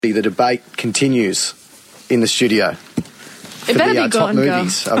The debate continues in the studio. It better be top gone,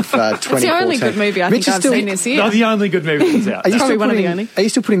 movies of 2014. It's the only good movie I think I've seen this year. Not the only good movie that's out. Probably one of the only. Are you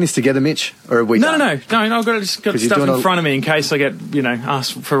still putting this together, Mitch, or are we? No. I've got stuff in front of me in case I get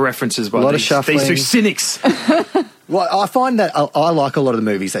asked for references by a lot of shuffling. These two cynics. Well, I find that I like a lot of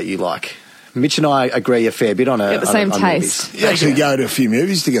the movies that you like. Mitch and I agree a fair bit on the same taste. You actually go to a few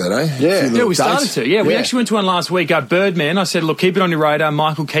movies together, eh? Yeah, we started to. Yeah, we actually went to one last week. Birdman. I said, look, keep it on your radar.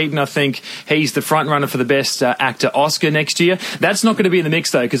 Michael Keaton, I think he's the front runner for the best actor Oscar next year. That's not going to be in the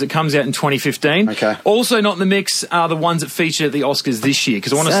mix though because it comes out in 2015. Okay. Also not in the mix are the ones that feature at the Oscars this year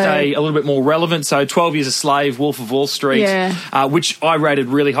because I want to stay a little bit more relevant. So 12 Years a Slave, Wolf of Wall Street, which I rated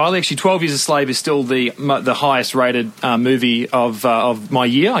really highly. Actually, 12 Years a Slave is still the highest rated movie of my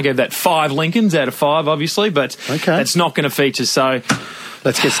year. I gave that 5 Lincolns out of 5. Obviously, but that's not going to feature. So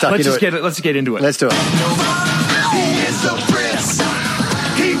let's get stuck into it. Let's get into it. Let's do it. He is so Chris.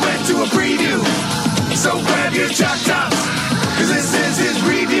 He went to a preview. So grab your chalk tops, because this is his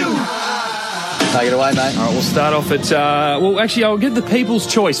review. Take it away, mate. All right, we'll start off at... actually, I'll give the People's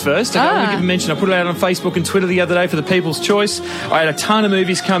Choice first. I want to give a mention. I put it out on Facebook and Twitter the other day for the People's Choice. I had a ton of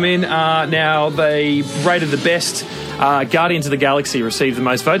movies come in. Now, they rated the best... Guardians of the Galaxy received the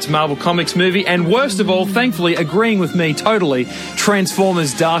most votes, Marvel Comics movie, and worst of all, thankfully, agreeing with me totally,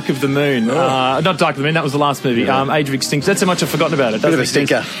 Transformers Dark of the Moon. Not Dark of the Moon, that was the last movie, Age of Extinction. That's how much I've forgotten about it. Bit of a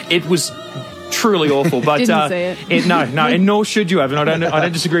stinker. It was truly awful, but didn't see it. No, and nor should you have, and I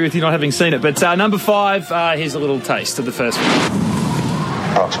don't disagree with you not having seen it. But number 5, here's a little taste of the first one.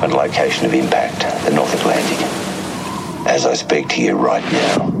 Approximate location of impact, the North Atlantic. As I speak to you right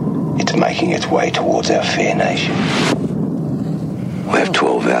now, it's making its way towards our fair nation. We have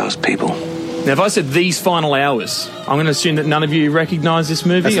 12 hours, people. Now, if I said these final hours, I'm going to assume that none of you recognise this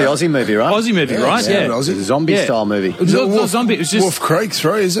movie. That's the Aussie movie, right? Aussie movie, right? Yeah. It's a zombie-style movie. It was not zombie. It was just Wolf Creek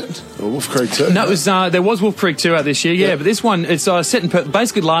 3, is it? Or Wolf Creek 2? No, it was. There was Wolf Creek 2 out this year. But this one, it's set in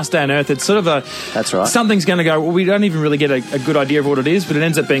basically Last Day on Earth. It's sort of a. That's right. Something's going to go. Well, we don't even really get a good idea of what it is, but it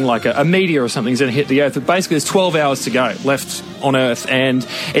ends up being like a meteor or something's going to hit the Earth. But basically, there's 12 hours to go left on Earth, and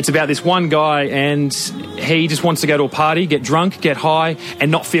it's about this one guy, and he just wants to go to a party, get drunk, get high,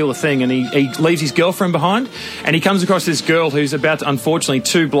 and not feel a thing. And he leaves his girlfriend behind, and he comes across this girl who's about to, unfortunately,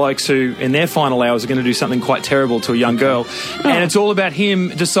 2 blokes who in their final hours are going to do something quite terrible to a young girl. And it's all about him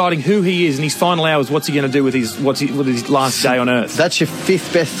deciding who he is in his final hours. What's he going to do with his last day on Earth? That's your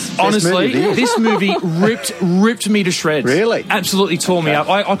 5th best Honestly, movie. this movie ripped me to shreds. Really? Absolutely tore me up.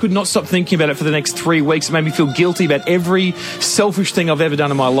 I could not stop thinking about it for the next 3 weeks. It made me feel guilty about every selfish thing I've ever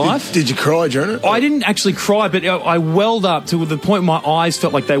done in my life. Did you cry during it? I didn't actually cry, but I welled up to the point my eyes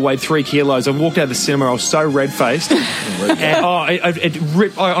felt like they weighed 3 kilos. I walked out of the cinema, I was so red-faced. And it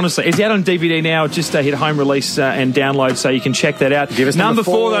ripped. Honestly, it's out on DVD now. Just hit home release and download, so you can check that out. Give us number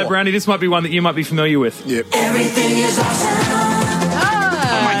 4, though, Brownie. This might be one that you might be familiar with. Yep. Everything is awesome.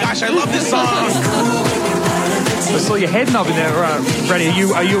 Oh my gosh, I love this song. I saw your head knob in there, Brownie.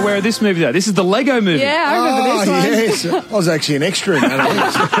 Are you aware of this movie, though? This is the Lego movie. Yeah, I remember this one. Yes. I was actually an extra in that.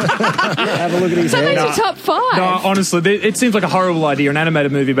 Have a look at his So head. that's your top 5. No, honestly, it seems like a horrible idea, an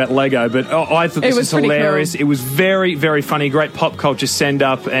animated movie about Lego, but I thought this was hilarious. Cool. It was very, very funny, great pop culture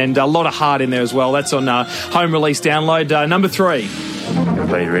send-up, and a lot of heart in there as well. That's on home release download. Number 3.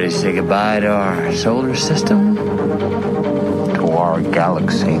 Everybody ready to say goodbye to our solar system? To our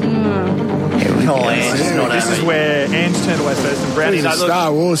galaxy. Here we go. This is where Ange turned away first, and Brownie...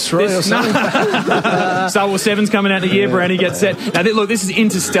 Star Wars 3 or something? Star Wars 7's coming out in the year, Brownie gets set. Now, look, this is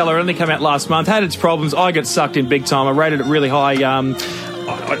Interstellar. It only came out last month. Had its problems. I got sucked in big time. I rated it really high.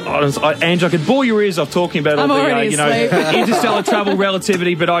 Ange, I could bore your ears off talking about all the interstellar travel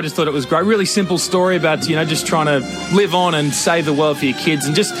relativity, but I just thought it was great. Really simple story about just trying to live on and save the world for your kids,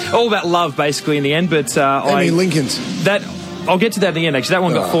 and just all about love, basically, in the end. But How many Lincolns? I'll get to that in the end, actually. That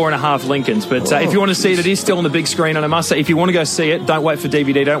one got 4.5 Lincolns. But if you want to see it, it is still on the big screen. And I must say, if you want to go see it, don't wait for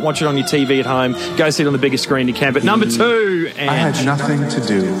DVD. Don't watch it on your TV at home. Go see it on the biggest screen you can. But number 2... I had nothing to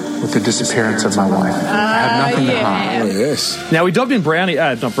do with the disappearance of my wife. I had nothing to hide. Oh, yes. Now, we dubbed in Brad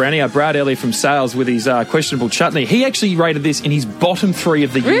Elliott from Sales with his questionable chutney. He actually rated this in his bottom 3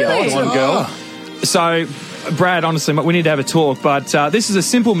 of the year. Really? One girl. So... Brad, honestly, we need to have a talk, but this is a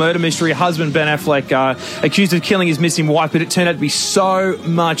simple murder mystery. Husband Ben Affleck accused of killing his missing wife, but it turned out to be so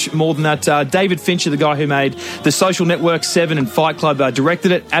much more than that. David Fincher, the guy who made The Social Network, Seven and Fight Club,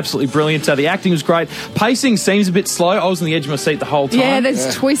 directed it. Absolutely brilliant. The acting was great. Pacing seems a bit slow. I was on the edge of my seat the whole time. Yeah,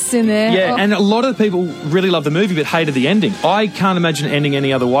 there's twists in there. Yeah, and a lot of the people really loved the movie but hated the ending. I can't imagine it ending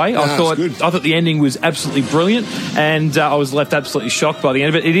any other way. I thought the ending was absolutely brilliant, and I was left absolutely shocked by the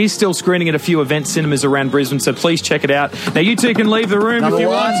end of it. It is still screening at a few event cinemas around Brisbane Brisbane, so please check it out. Now, you two can leave the room if you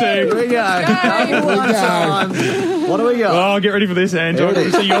want Here to. we go. Number one time. What do we got? Oh, get ready for this, Ange. I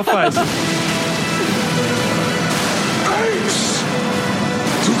can see your face. Apes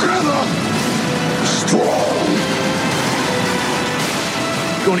together, strong.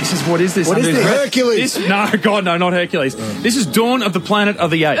 Gordon, he says, what is this? What is Under his this? breath. Hercules. No, God, no, not Hercules. This is Dawn of the Planet of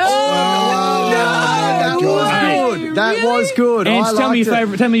the Apes. That was good. That was good. And I tell me your liked it.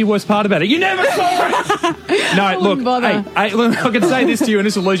 favourite. Tell me your worst part about it. You never saw it. No, look. bother. Look, I can say this to you, and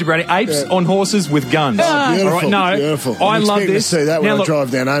this will lose you, Brady. Apes on horses with guns. Beautiful, All right, no, beautiful. I I'm love expecting this. to see that when Now, I look,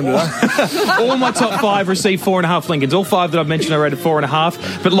 drive down home today. all my top 5 received 4.5 Lincolns. All 5 that I've mentioned, I rated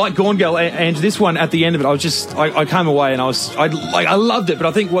 4.5. But like Gone Girl, and this one at the end of it, I came away and I loved it. But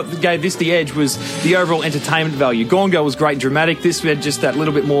I think what gave this the edge was the overall entertainment value. Gone Girl was great and dramatic. This had just that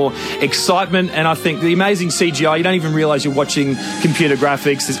little bit more excitement. And I think the amazing CGI, you don't even realise you're watching computer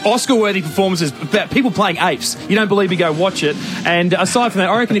graphics. There's Oscar-worthy performances about people playing apes. You don't believe me, go watch it. And aside from that,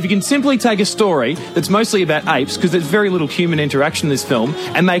 I reckon if you can simply take a story that's mostly about apes, because there's very little human interaction in this film,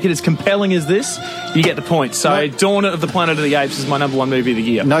 and make it as compelling as this, you get the point. So Dawn of the Planet of the Apes is my number 1 movie of the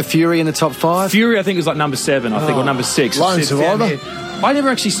year. No Fury in the top 5? Fury, I think, was like number 7, I think, or number 6. Lone It's down Survivor? here. I never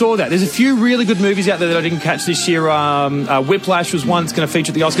actually saw that. There's a few really good movies out there that I didn't catch this year. Whiplash was one that's going to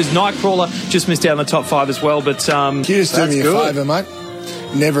feature at the Oscars. Nightcrawler just missed out on the top 5 as well. But Can you just do me a good. favour, mate?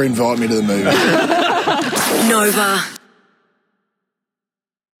 Never invite me to the movie. Nova.